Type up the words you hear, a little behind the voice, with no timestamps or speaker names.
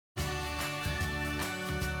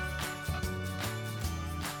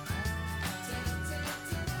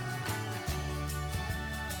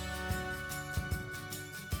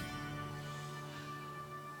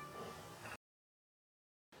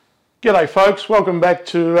G'day folks, welcome back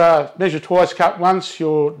to Measure Twice, Cut Once,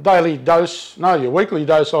 your weekly dose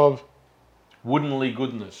of Woodenly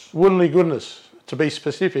goodness. woodenly goodness, to be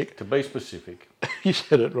specific. To be specific. You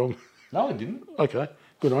said it wrong. No, I didn't. Okay,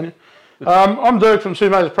 good on you. I'm Dirk from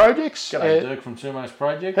Sumo's Projects. G'day, Dirk from Sumo's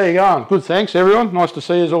Projects. How you going? Good, thanks everyone. Nice to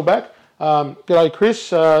see you all back. G'day Chris.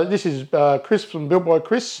 This is Chris from Built by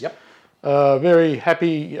Chris. Yep. Very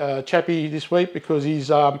happy chappy this week because he's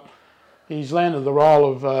landed the role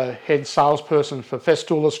of head salesperson for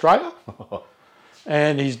Festool Australia,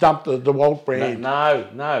 and he's dumped the DeWalt brand.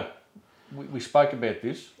 No. We spoke about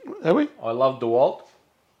this. Have we? I love DeWalt.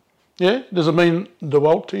 Yeah. Does it mean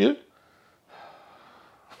DeWalt to you?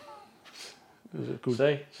 Is it good?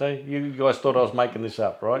 See, you guys thought I was making this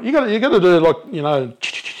up, right? You got to do like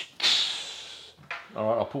All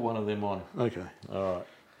right, I'll put one of them on. Okay. All right.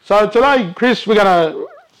 So today, Chris, we're going to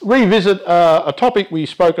revisit a topic we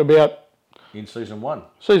spoke about in season 1.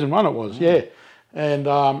 Season 1 it was, yeah. And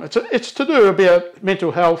it's to do about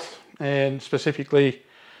mental health and specifically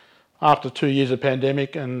after 2 years of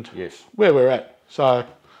pandemic and yes, where we're at. So,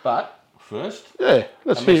 but first, yeah,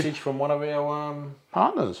 let's a hear message from one of our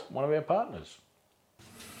partners.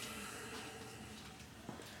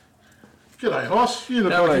 G'day, Hoss. You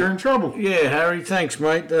look like you're in trouble. Yeah, Harry, thanks,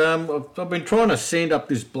 mate. I've been trying to sand up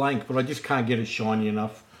this blank, but I just can't get it shiny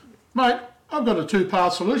enough. Mate, I've got a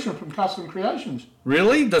 2-part solution from Custom Creations.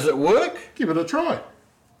 Really? Does it work? Give it a try.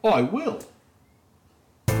 I will.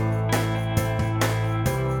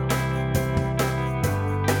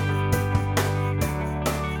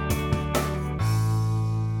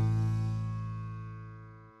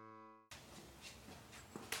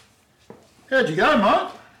 How'd you go, mate?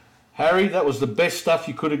 Harry, that was the best stuff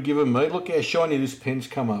you could have given me. Look how shiny this pen's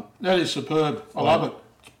come up. That is superb. I love it.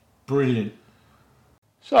 Brilliant.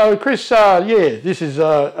 So, Chris, this is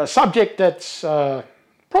a subject that's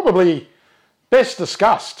probably best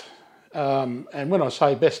discussed. And when I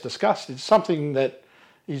say best discussed, it's something that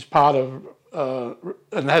is part of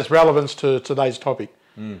and has relevance to today's topic.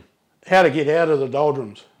 How to get out of the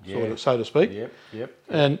doldrums, so to speak. Yep.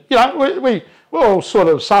 And we all sort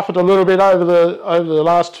of suffered a little bit over the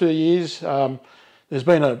last 2 years. There's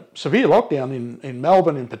been a severe lockdown in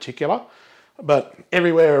Melbourne in particular, but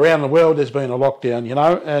everywhere around the world there's been a lockdown,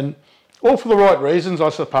 and all for the right reasons, I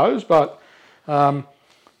suppose. But the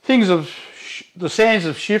sands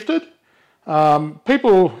have shifted.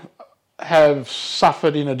 People have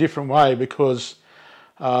suffered in a different way because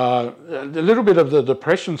a little bit of the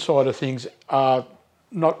depression side of things are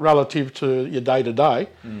not relative to your day-to-day,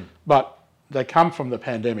 but they come from the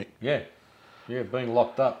pandemic. Yeah, being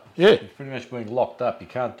locked up. Yeah. It's pretty much being locked up. You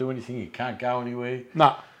can't do anything. You can't go anywhere.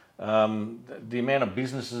 No. The amount of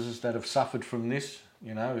businesses that have suffered from this,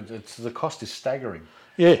 the cost is staggering.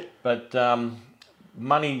 Yeah. But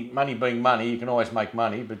money being money, you can always make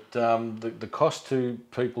money, but the cost to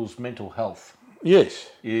people's mental health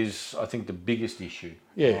is, I think, the biggest issue.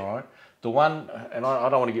 Yeah. All right. The one, and I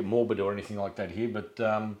don't want to get morbid or anything like that here, but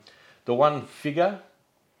the one figure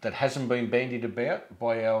that hasn't been bandied about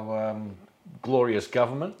by our glorious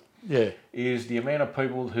government is the amount of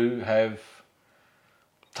people who have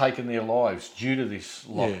taken their lives due to this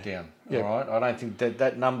lockdown. Yeah. All right. I don't think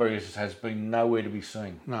that number has been nowhere to be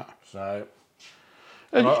seen. No. So,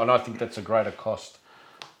 and I think that's a greater cost.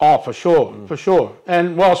 Oh, for sure.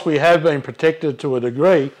 And whilst we have been protected to a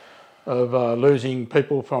degree of losing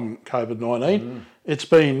people from COVID-19, it's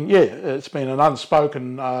been an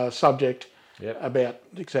unspoken subject about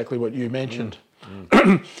exactly what you mentioned.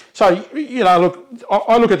 So, look,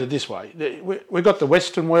 I look at it this way. We've got the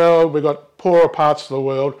Western world, we've got poorer parts of the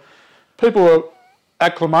world. People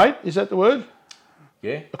acclimate, is that the word?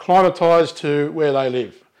 Yeah. Acclimatised to where they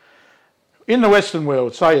live. In the Western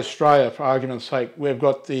world, say Australia, for argument's sake, we've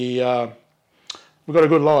got a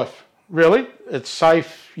good life. Really, it's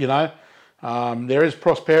safe. There is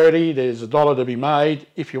prosperity. There's a dollar to be made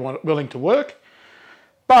if you're willing to work.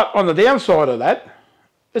 But on the downside of that,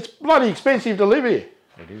 it's bloody expensive to live here.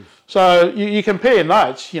 It is. So you compare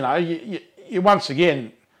notes. You once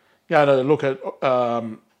again going to look at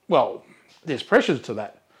there's pressures to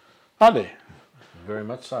that, aren't there? Very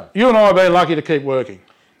much so. You and I have been lucky to keep working.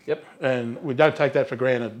 Yep. And we don't take that for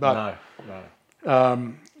granted. But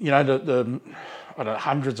no. the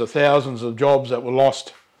hundreds of thousands of jobs that were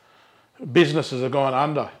lost, businesses have gone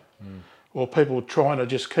under, or people trying to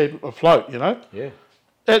just keep afloat. Yeah.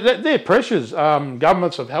 They're pressures.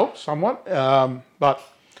 Governments have helped somewhat, but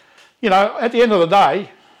at the end of the day,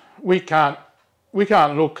 we can't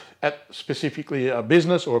look at specifically a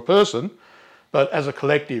business or a person, but as a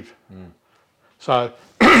collective. So,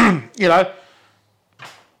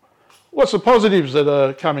 what's the positives that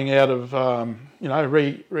are coming out of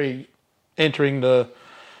re-entering the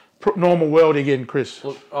normal world again, Chris?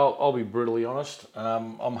 Look, I'll be brutally honest.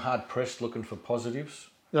 I'm hard pressed looking for positives.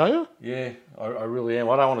 Are you? Yeah, I really am.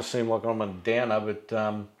 I don't want to seem like I'm a downer, but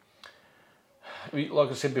like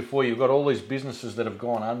I said before, you've got all these businesses that have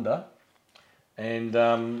gone under, and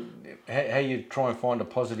how you try and find a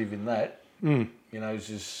positive in that,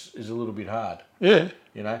 is a little bit hard. Yeah.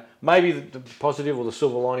 Maybe the positive or the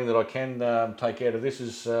silver lining that I can take out of this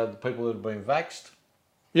is the people that have been vaxxed.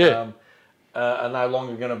 Yeah. Are no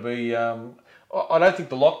longer going to be. I don't think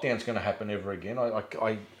the lockdown's going to happen ever again. I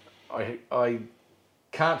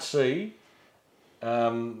can't see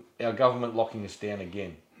our government locking us down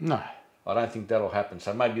again. No. I don't think that'll happen.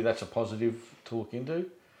 So maybe that's a positive to look into.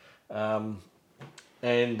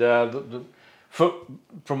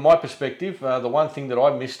 From my perspective, the one thing that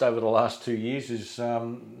I missed over the last 2 years is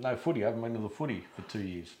no footy. I haven't been to the footy for 2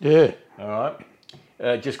 years. Yeah. All right.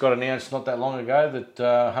 Just got announced not that long ago that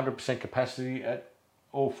 100% capacity at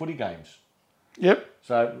all footy games. Yep.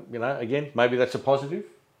 So, again, maybe that's a positive.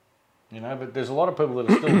 But there's a lot of people that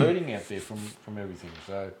are still hurting out there from everything.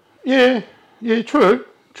 So. Yeah. True.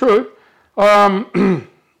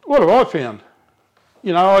 What have I found?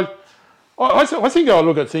 I think I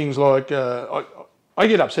look at things like I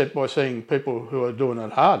get upset by seeing people who are doing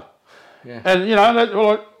it hard. Yeah. And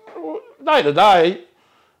day to day,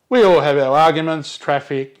 we all have our arguments,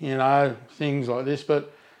 traffic, things like this.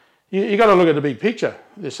 But you got to look at the big picture.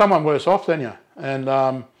 There's someone worse off than you,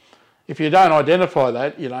 and if you don't identify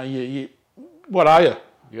that, you what are you?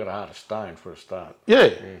 You got a heart of stone for a start.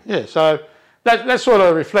 Yeah. So that sort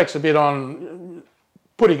of reflects a bit on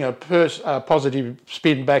putting a positive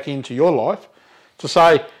spin back into your life to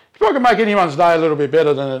say, if I can make anyone's day a little bit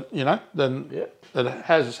better than it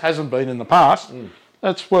hasn't been in the past,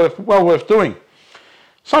 that's well worth doing.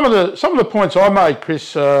 Some of the points I made,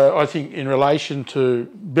 Chris, I think in relation to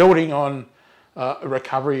building on a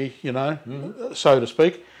recovery, so to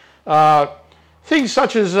speak, things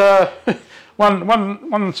such as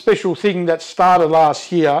one special thing that started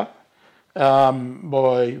last year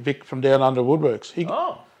by Vic from Down Under Woodworks. He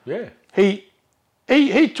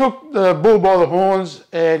took the bull by the horns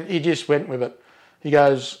and he just went with it. He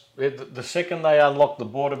goes... The second they unlocked the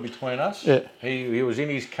border between us, he was in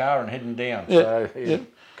his car and heading down. So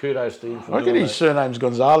kudos to him for I reckon his surname's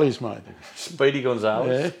Gonzalez, mate. Speedy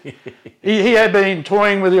Gonzalez. Yeah. he had been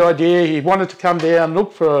toying with the idea. He wanted to come down,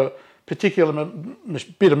 look for a particular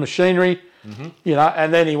bit of machinery,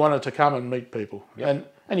 and then he wanted to come and meet people.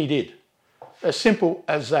 Yep. And he did. As simple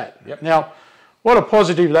as that. Yep. Now, what a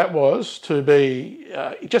positive that was to be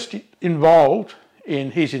just involved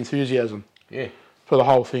in his enthusiasm for the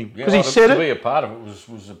whole thing. Because he said to be a part of it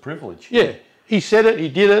was a privilege. Yeah, he said it, he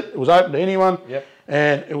did it, it was open to anyone,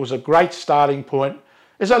 and it was a great starting point.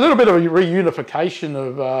 There's a little bit of a reunification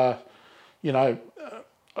of,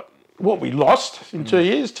 what we lost in 2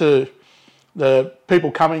 years to the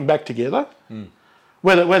people coming back together,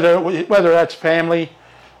 whether that's family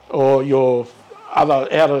or your other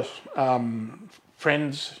outer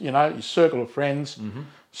friends, your circle of friends,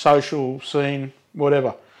 social scene,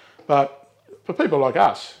 whatever. But for people like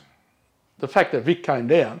us, the fact that Vic came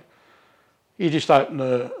down, he just opened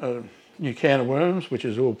a new can of worms, which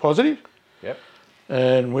is all positive. Yep.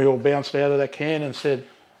 And we all bounced out of that can and said,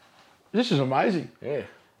 this is amazing. Yeah.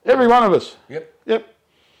 Every one of us. Yep.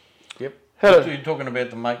 You're talking about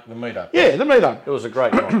the meet-up. Yeah, the meet-up. It was a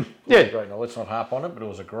great night. Yeah. It was a great night. Let's not harp on it, but it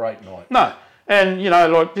was a great night. No. And,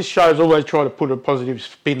 this show's always try to put a positive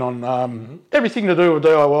spin on everything to do with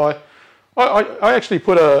DIY. I actually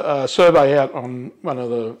put a survey out on one of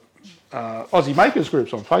the Aussie Makers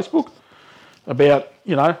groups on Facebook about,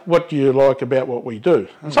 what do you like about what we do?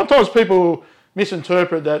 And sometimes people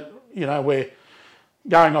misinterpret that, we're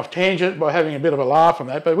going off tangent by having a bit of a laugh on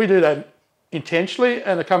that, but we do that intentionally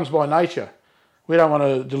and it comes by nature. We don't want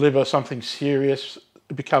to deliver something serious.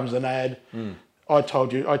 It becomes an ad. I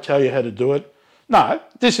tell you how to do it. No,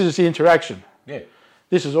 this is the interaction. Yeah.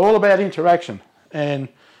 This is all about interaction. And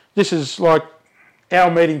this is like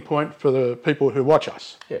our meeting point for the people who watch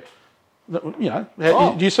us. Yeah. Do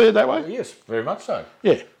you see it that way? Yes, very much so.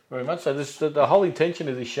 Yeah. Very much so. The whole intention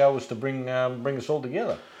of this show was to bring us all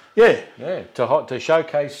together. Yeah. Yeah. To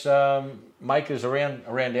showcase makers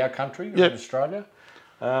around our country, around Australia,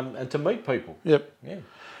 and to meet people. Yep.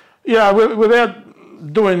 Yeah.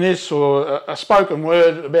 Without doing this or a spoken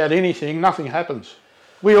word about anything, nothing happens.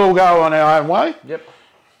 We all go on our own way. Yep.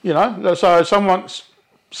 So sometimes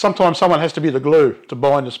someone has to be the glue to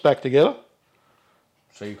bind us back together.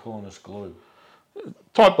 So you're calling us glue?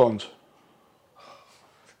 Tight bonds.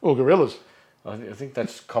 Or gorillas. I think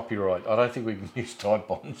that's copyright. I don't think we can use Tide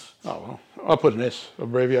Bonds. Oh, well, I put an S,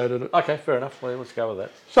 abbreviated it. Okay, fair enough. Well, let's go with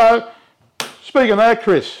that. So, speaking of that,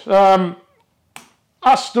 Chris,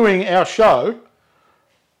 us doing our show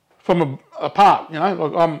from apart, like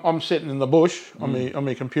I'm sitting in the bush on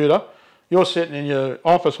my computer, you're sitting in your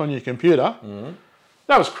office on your computer.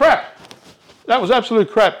 That was crap. That was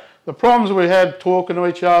absolute crap. The problems we had talking to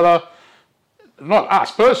each other, not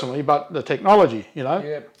us personally, but the technology,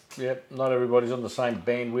 Yep. Not everybody's on the same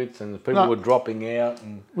bandwidth, and the people were dropping out.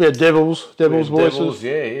 And we had devils voices.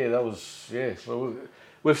 That was. Well,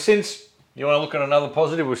 we've since. You want to look at another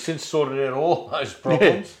positive? We've since sorted out all those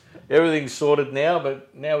problems. Yeah. Everything's sorted now,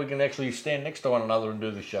 but now we can actually stand next to one another and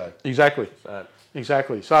do the show. Exactly.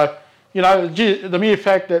 Exactly. So, the mere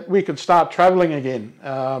fact that we could start travelling again,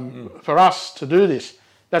 for us to do this,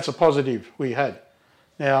 that's a positive we had.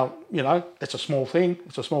 Now, it's a small thing,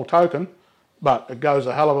 it's a small token, but it goes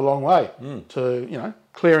a hell of a long way to,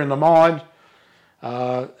 clearing the mind,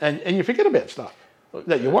 and you forget about stuff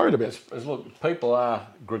that you're worried about. Look, people are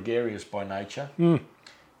gregarious by nature,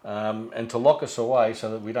 and to lock us away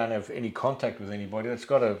so that we don't have any contact with anybody, it's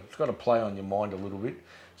got to play on your mind a little bit.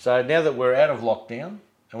 So now that we're out of lockdown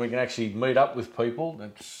and we can actually meet up with people,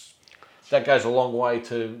 that goes a long way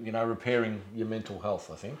to repairing your mental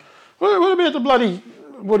health, I think. What about the bloody,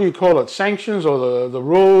 what do you call it, sanctions or the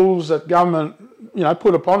rules that government,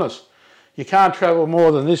 put upon us? You can't travel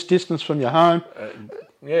more than this distance from your home.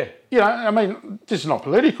 Yeah. This is not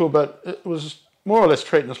political, but it was more or less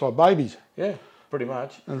treating us like babies. Yeah, pretty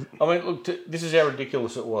much. Look, this is how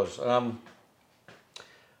ridiculous it was.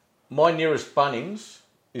 My nearest Bunnings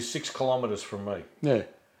is 6 kilometres from me. Yeah.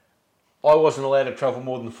 I wasn't allowed to travel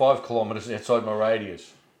more than 5 kilometres outside my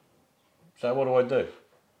radius. So what do?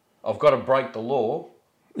 I've got to break the law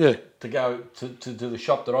to go to the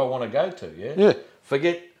shop that I want to go to, Yeah.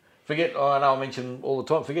 Forget, I know I mention all the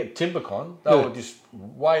time, forget Timbercon. They were just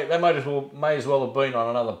they may as well have been on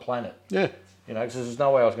another planet. Yeah. Because there's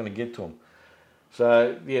no way I was going to get to them.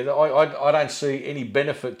 So, I don't see any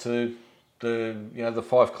benefit to the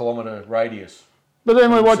 5 kilometre radius. But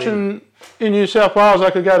then we're watching in New South Wales,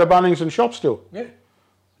 I could go to Bunnings and shop still. Yeah.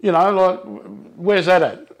 Where's that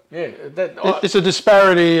at? Yeah. It's a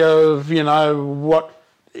disparity of,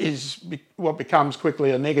 what becomes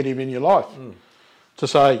quickly a negative in your life. To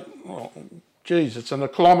say, it's a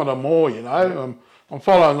kilometre more, I'm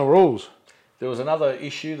following the rules. There was another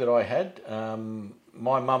issue that I had.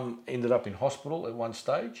 My mum ended up in hospital at one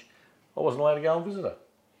stage. I wasn't allowed to go and visit her.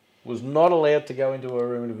 Was not allowed to go into her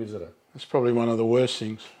room and visit her. That's probably one of the worst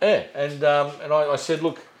things. Yeah, and I said,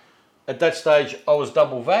 look, at that stage I was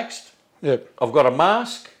double vaxxed. Yep. I've got a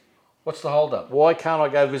mask. What's the hold up? Why can't I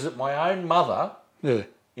go visit my own mother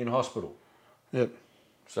in hospital? Yep.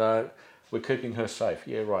 So we're keeping her safe.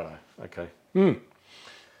 Yeah, righto. Okay.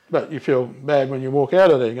 But you feel bad when you walk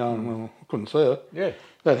out of there going, well, I couldn't see her. Yeah.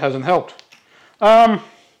 That hasn't helped. Some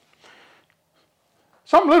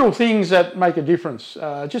little things that make a difference,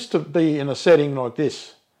 just to be in a setting like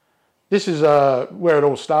this. This is where it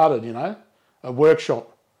all started, a workshop.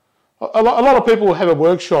 A lot of people have a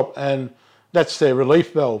workshop and that's their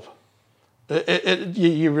relief valve.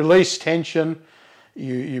 You release tension,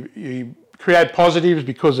 you create positives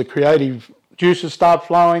because the creative juices start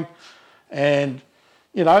flowing, and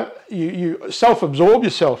you self-absorb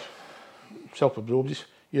yourself.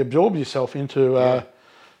 You absorb yourself into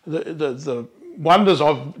the wonders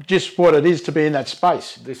of just what it is to be in that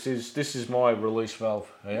space. This is my release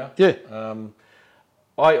valve. Yeah.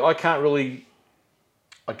 I can't really.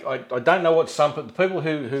 I don't know what the people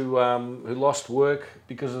who lost work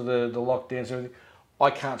because of the lockdowns and everything. I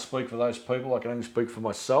can't speak for those people. I can only speak for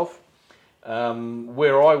myself.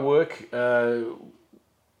 Where I work,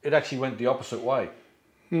 it actually went the opposite way.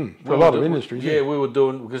 For a lot of industries. Yeah, we were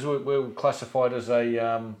doing, because we were classified as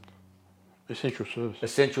a essential service.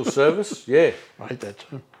 Essential service. Yeah. I hate that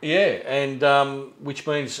too. Yeah, and which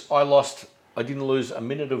means I didn't lose a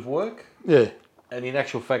minute of work. Yeah. And in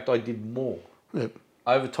actual fact, I did more. Yep.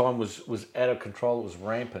 Overtime was out of control. It was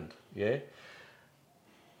rampant. Yeah.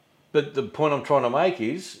 But the point I'm trying to make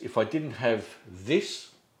is, if I didn't have this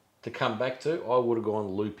to come back to, I would have gone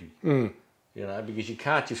loopy. Because you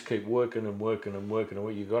can't just keep working and working and working and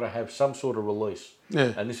working. You've got to have some sort of release.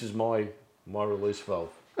 Yeah. And this is my release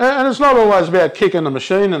valve. And it's not always about kicking the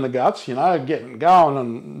machine in the guts, getting going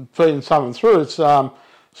and feeding something through. It's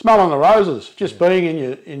smelling the roses, just being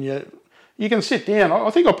in your. You can sit down. I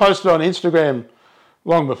think I posted on Instagram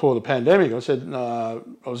long before the pandemic. I said I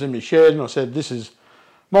was in my shed and I said, this is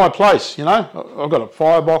my place. I've got a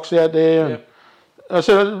firebox out there. And I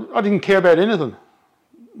said I didn't care about anything.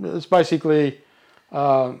 It's basically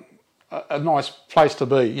a a nice place to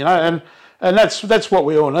be, you know, and that's what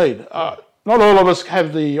we all need. Not all of us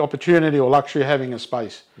have the opportunity or luxury of having a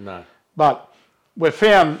space. No. But we've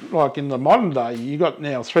found, like in the modern day, you've got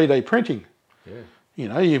now 3D printing. Yeah. You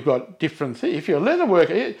know, you've got different things. If you're a leather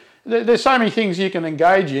worker, there's so many things you can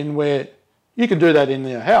engage in where you can do that in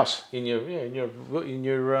your house. In your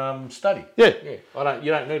study. Yeah. Yeah.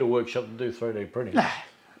 You don't need a workshop to do 3D printing. Nah,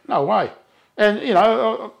 no way. And, you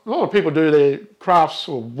know, a lot of people do their crafts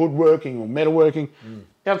or woodworking or metalworking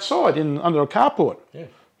outside under a carport. Yeah.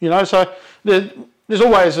 You know, so there's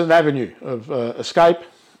always an avenue of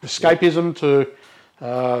escapism to,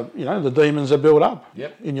 you know, the demons that build up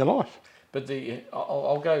in your life. But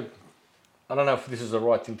I'll go, I don't know if this is the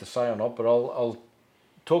right thing to say or not, but I'll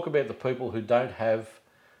talk about the people who don't have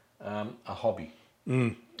a hobby.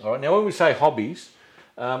 All right. Now, when we say hobbies,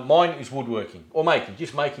 mine is woodworking or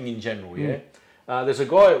just making in general. Yeah. There's a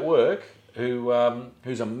guy at work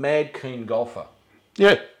who's a mad keen golfer.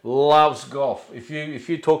 Yeah. Loves golf. If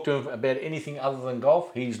you talk to him about anything other than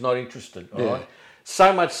golf, he's not interested. All right.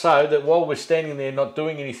 So much so that while we're standing there not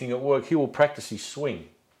doing anything at work, he will practice his swing.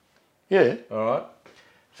 Yeah. All right.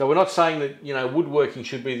 So we're not saying that, you know, woodworking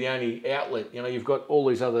should be the only outlet. You know, you've got all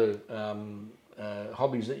these other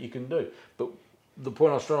hobbies that you can do. But the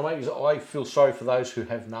point I was trying to make is I feel sorry for those who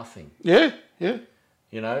have nothing. Yeah. Yeah.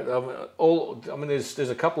 You know, there's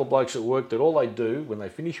a couple of blokes at work that all they do when they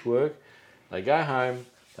finish work, they go home,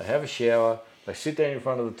 they have a shower, they sit down in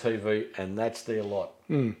front of the TV, and that's their lot.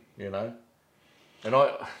 You know, and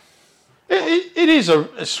it is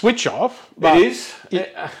a switch off. But it is.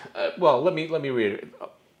 Well, let me read it.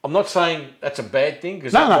 I'm not saying that's a bad thing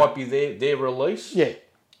because that might be their release. Yeah.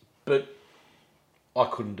 But I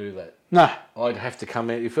couldn't do that. No. I'd have to come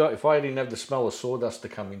out if I didn't have the smell of sawdust to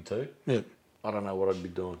come into. Yeah. I don't know what I'd be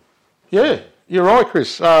doing. Yeah, you're right,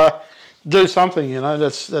 Chris. Do something, you know.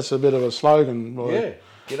 That's a bit of a slogan. By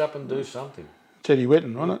get up and do something. Teddy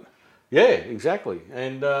Whitten, wasn't it? Yeah, exactly.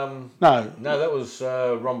 And no, that was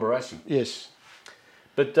Ron Barassi. Yes.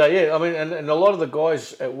 But I mean, and a lot of the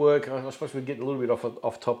guys at work, I suppose we're getting a little bit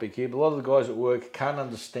off topic here, but a lot of the guys at work can't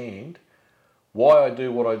understand why I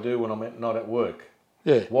do what I do when I'm not at work.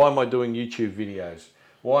 Yeah. Why am I doing YouTube videos?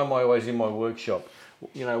 Why am I always in my workshop?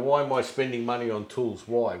 You know, why am I spending money on tools?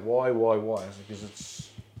 Why? Because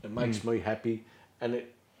it makes me happy and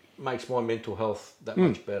it makes my mental health that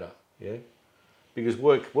much better. Yeah. Because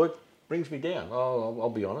work brings me down. I'll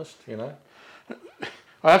be honest, you know.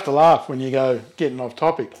 I have to laugh when you go getting off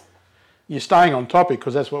topic. You're staying on topic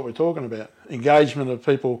because that's what we're talking about. Engagement of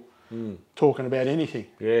people talking about anything.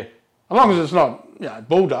 Yeah. As long as it's not, you know,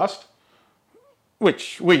 bull dust,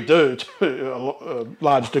 which we do to a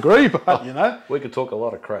large degree, but, you know. We could talk a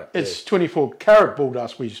lot of crap. It's 24 karat bull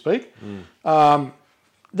dust we speak. That,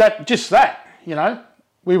 you know,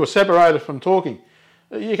 we were separated from talking.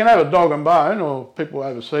 You can have a dog and bone or people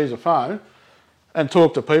overseas a phone and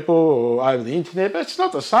talk to people or over the internet, but it's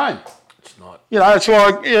not the same. It's not. You know, it's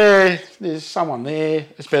like, there's someone there.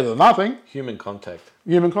 It's better than nothing. Human contact.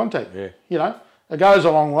 Yeah. You know, it goes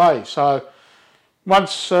a long way. So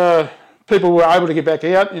once people were able to get back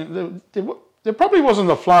out, you know, there probably wasn't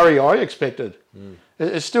the flurry I expected.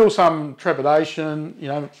 There's still some trepidation, you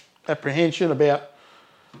know, apprehension about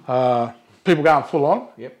people going full on.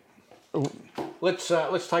 Yep. Let's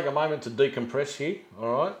take a moment to decompress here,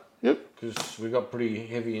 all right? Yep. Because we got pretty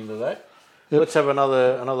heavy into that. Yep. Let's have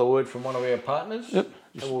another word from one of our partners. Yep.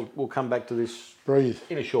 And we'll come back to this. Breathe.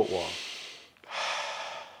 In a short while.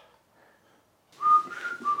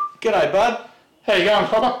 G'day, bud. How you going,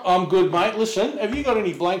 Copper? I'm good, mate. Listen, have you got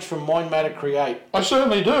any blanks from Mind Matter Create? I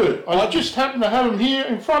certainly do. I just happen to have them here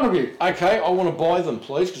in front of you. Okay, I want to buy them,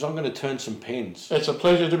 please, because I'm going to turn some pens. It's a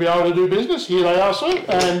pleasure to be able to do business. Here they are, sir,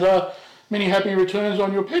 and many happy returns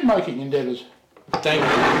on your pen making endeavours. Thank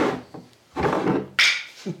you.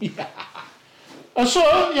 Yeah.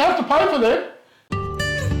 Sir, you have to pay for them.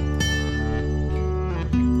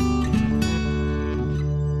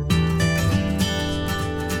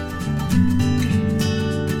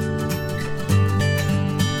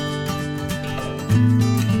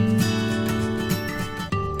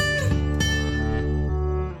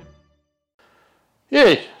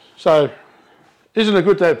 Yeah, so isn't it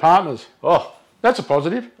good to have partners? Oh, that's a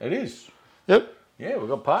positive. It is. Yep. Yeah, we've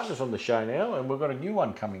got partners on the show now, and we've got a new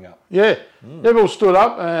one coming up. Yeah, they've all stood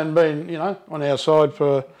up and been, you know, on our side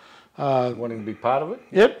for wanting to be part of it.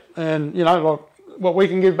 Yep, and you know, like what we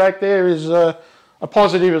can give back there is a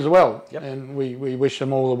positive as well. Yep. And we wish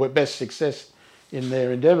them all the best success in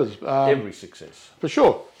their endeavours. Every success. For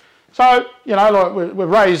sure. So, you know, like we've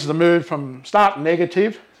raised the mood from start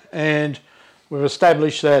negative and We've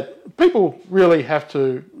established that people really have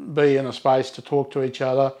to be in a space to talk to each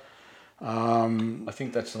other. I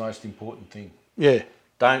think that's the most important thing. Yeah.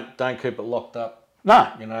 Don't keep it locked up. No.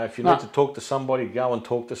 You know, if you need to talk to somebody, go and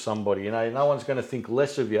talk to somebody. You know, no one's going to think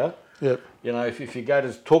less of you. Yep. You know, if you go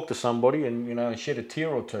to talk to somebody and, you know, and shed a tear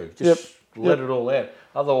or two, just let it all out.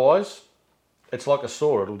 Otherwise, it's like a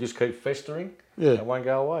sore. It'll just keep festering. Yeah. It won't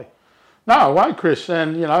go away. No, it won't, Chris.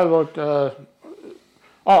 And, you know, like,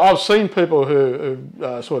 I've seen people who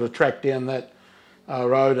sort of tracked down that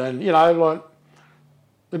road, and, you know, like,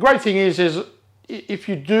 the great thing is if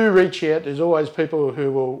you do reach out, there's always people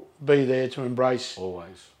who will be there to embrace you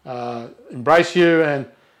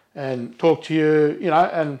and talk to you, you know,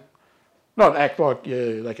 and not act like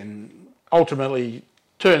they can ultimately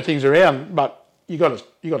turn things around, but you got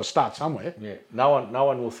to start somewhere. Yeah, no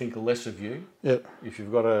one will think less of you. Yeah. If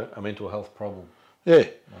you've got a mental health problem. Yeah.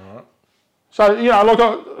 All right. So, you know,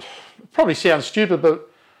 look, it probably sounds stupid, but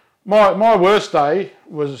my worst day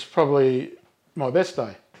was probably my best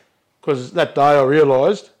day, because that day I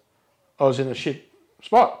realised I was in a shit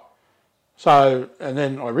spot. So, and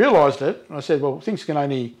then I realised it, and I said, well, things can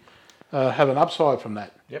only have an upside from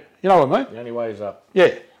that. Yep. You know what I mean? The only way is up.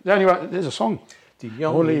 Yeah. The only way, there's a song. The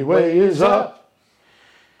only way is up.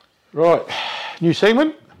 Right. New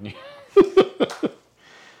segment.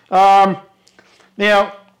 Now,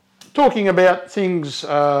 talking about things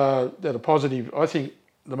that are positive, I think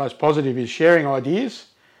the most positive is sharing ideas,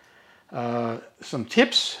 some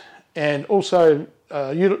tips, and also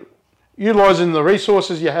utilising the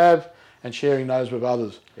resources you have and sharing those with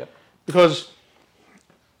others. Yep. Because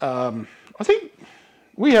I think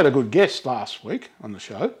we had a good guest last week on the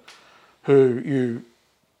show who you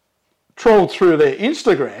trolled through their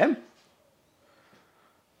Instagram.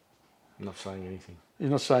 I'm not saying anything.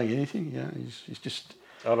 He's not saying anything. Yeah, he's just.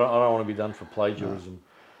 I don't want to be done for plagiarism.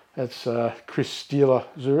 No. That's Chris Steeler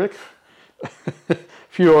Zurich. A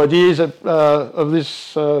few ideas of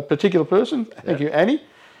this particular person. Thank you, Annie,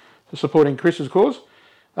 for supporting Chris's cause.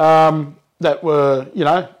 That were, you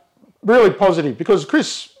know, really positive. Because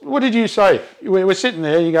Chris, what did you say? We're sitting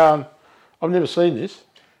there, you're going, I've never seen this.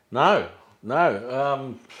 No.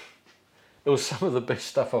 It was some of the best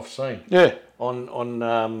stuff I've seen. Yeah.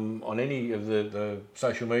 On any of the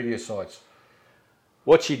social media sites.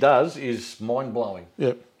 What she does is mind blowing.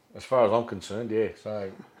 Yep. As far as I'm concerned, yeah.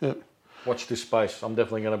 So watch this space. I'm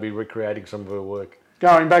definitely going to be recreating some of her work.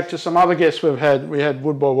 Going back to some other guests we had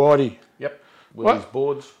Wood by Whitey. Yep. With his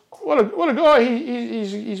boards. What a guy!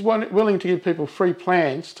 He's willing to give people free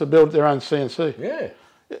plans to build their own CNC. Yeah.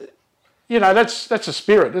 You know, that's a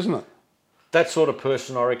spirit, isn't it? That sort of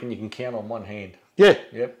person, I reckon, you can count on one hand. Yeah.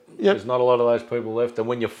 Yep. There's not a lot of those people left, and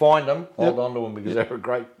when you find them, hold on to them, because they're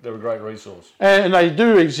a great resource. And they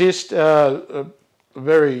do exist,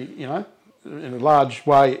 very, you know, in a large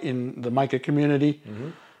way in the maker community. Mm-hmm.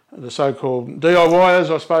 The so-called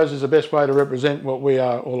DIYers, I suppose, is the best way to represent what we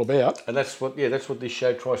are all about. And that's what this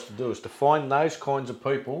show tries to do, is to find those kinds of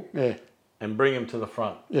people and bring them to the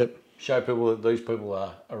front. Yep. Show people that these people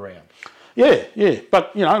are around. Yeah.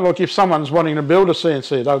 But, you know, like if someone's wanting to build a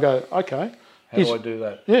CNC, they'll go, okay. How do I do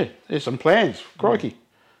that? Yeah, there's some plans, crikey,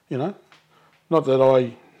 you know. Not that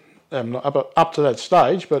I am up to that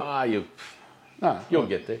stage, but... you'll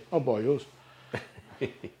get there. I'll buy yours.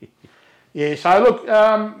 Yeah, so look,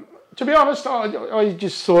 to be honest, I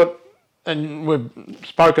just thought, and we've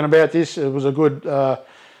spoken about this, it was a good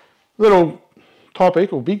little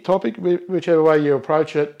topic, or big topic, whichever way you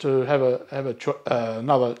approach it, to have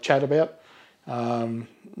another chat about,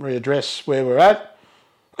 readdress where we're at.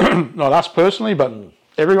 Not us personally, but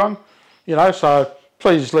everyone, you know, so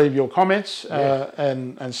please leave your comments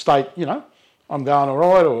and state, you know, I'm going all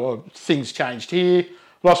right, or things changed here,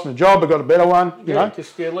 lost my job, I got a better one, you know.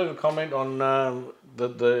 Just leave a comment on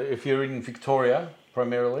the if you're in Victoria,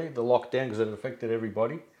 primarily, the lockdown, because it affected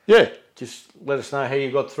everybody. Yeah. Just let us know how you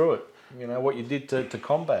got through it, you know, what you did to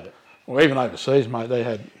combat it. Well, even overseas, mate, they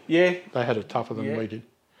had it tougher than we did.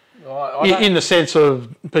 In the sense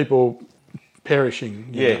of people perishing.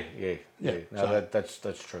 Yeah. No, so,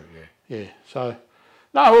 that's true. Yeah. So,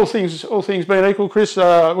 no, all things being equal, Chris,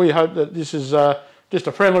 we hope that this is just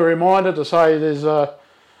a friendly reminder to say there's a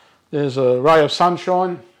ray of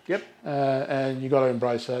sunshine. Yep. And you got to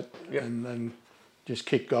embrace that. Yep. And just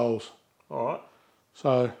kick goals. All right.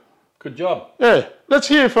 So. Good job. Yeah. Let's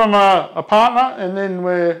hear from a partner, and then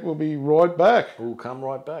we'll be right back. We'll come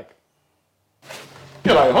right back.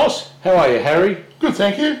 G'day, Hoss. How are you, Harry? Good,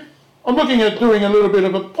 thank you. I'm looking at doing a little bit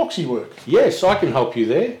of epoxy work. Yes, I can help you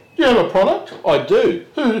there. Do you have a product? I do.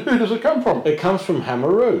 Who does it come from? It comes from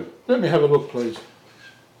Hammeroo. Let me have a look, please.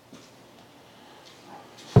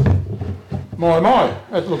 My,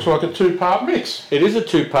 that looks like a 2-part mix. It is a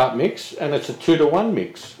 2-part mix, and it's a 2-to-1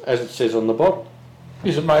 mix, as it says on the bottom.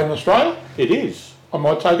 Is it made in Australia? It is. I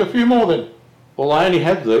might take a few more then. Well, I only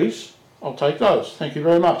have these. I'll take those. Thank you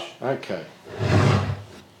very much. Okay.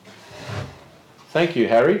 Thank you,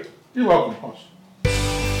 Harry. You're welcome, Hoss.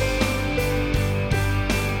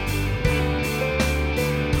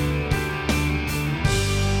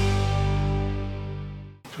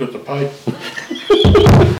 Got the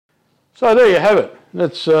paper. So there you have it.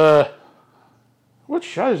 That's what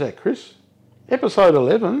show is that, Chris? Episode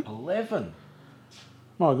 11. 11.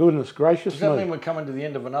 My goodness gracious Does that me. mean we're coming to the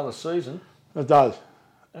end of another season? It does.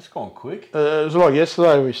 That's gone quick. It was like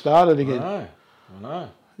yesterday we started again. I know.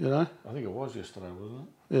 You know? I think it was yesterday, wasn't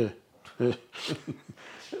it? Yeah.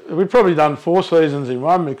 We've probably done 4 seasons in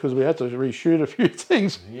one because we had to reshoot a few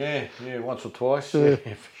things. Yeah, once or twice. Yeah,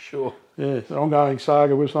 for sure. Yeah, it's an ongoing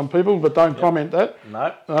saga with some people, but don't comment that.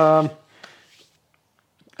 No.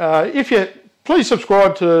 If you please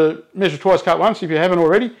subscribe to Measure Twice, Cut Once if you haven't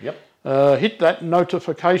already. Yep. Hit that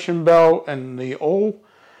notification bell and the all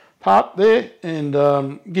part there, and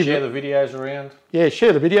share the videos around. Yeah,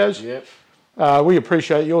 share the videos. Yep. We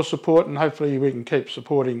appreciate your support, and hopefully we can keep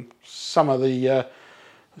supporting some of the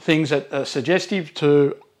things that are suggestive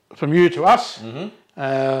from you to us.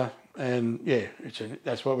 Mm-hmm. And yeah,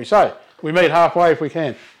 that's what we say. We meet halfway if we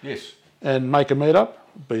can. Yes. And make a meet up.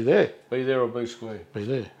 Be there. Be there or be square. Be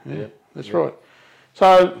there. Yeah, Yep. that's right.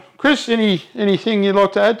 So, Chris, anything you'd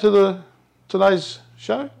like to add to today's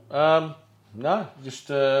show? No, just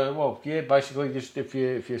basically, just if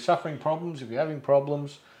you're suffering problems, if you're having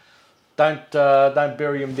problems, don't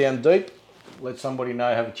bury them down deep. Let somebody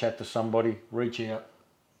know. Have a chat to somebody. Reach out.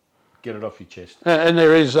 Get it off your chest. And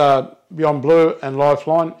there is Beyond Blue and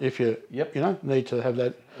Lifeline if you Yep. need to have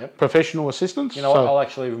that Yep. professional assistance. You know what? I'll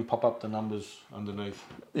actually even pop up the numbers underneath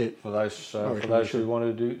for those who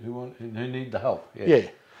need the help. Yeah.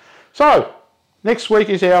 So next week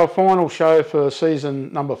is our final show for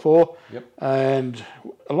season number 4. Yep. And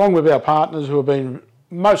along with our partners who have been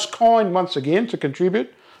most kind once again to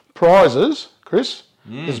contribute prizes, Chris.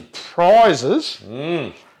 There's prizes.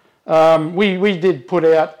 We did put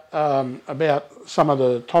out about some of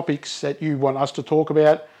the topics that you want us to talk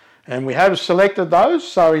about, and we have selected those.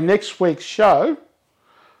 So in next week's show,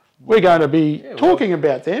 we're going to be talking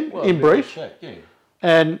about them in brief.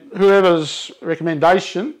 And whoever's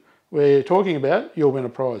recommendation we're talking about, you'll win a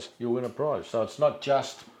prize. You'll win a prize. So it's not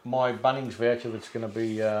just my Bunnings voucher that's going to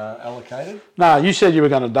be allocated. No, you said you were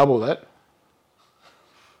going to double that.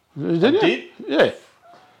 Didn't you? Did? Yeah.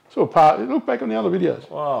 So look back on the other videos.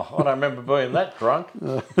 Oh, I don't remember being that drunk.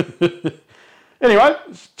 Anyway,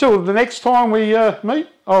 till the next time we meet,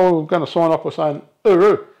 I'm going to sign off by saying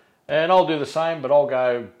hooroo. And I'll do the same, but I'll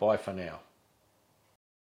go bye for now.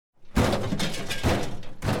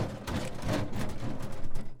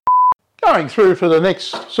 Going through for the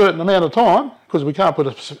next certain amount of time, because we can't put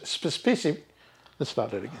a specific... Let's start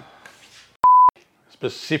that again.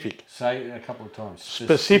 Specific. Say it a couple of times.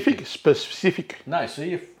 Specific. No,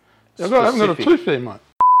 see if... I haven't got a tooth there, mate.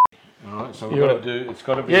 All right, so we've got to do... It's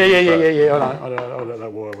got to be... Yeah. I don't know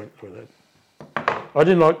why I went for that. I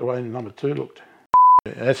didn't like the way number 2 looked.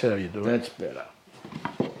 Yeah, that's how you do it. That's better.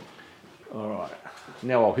 All right.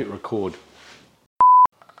 Now I'll hit record.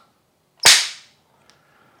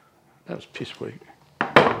 That was piss weak.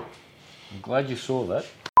 I'm glad you saw that.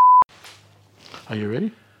 Are you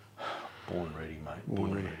ready? Born ready, mate.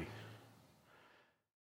 Born ready.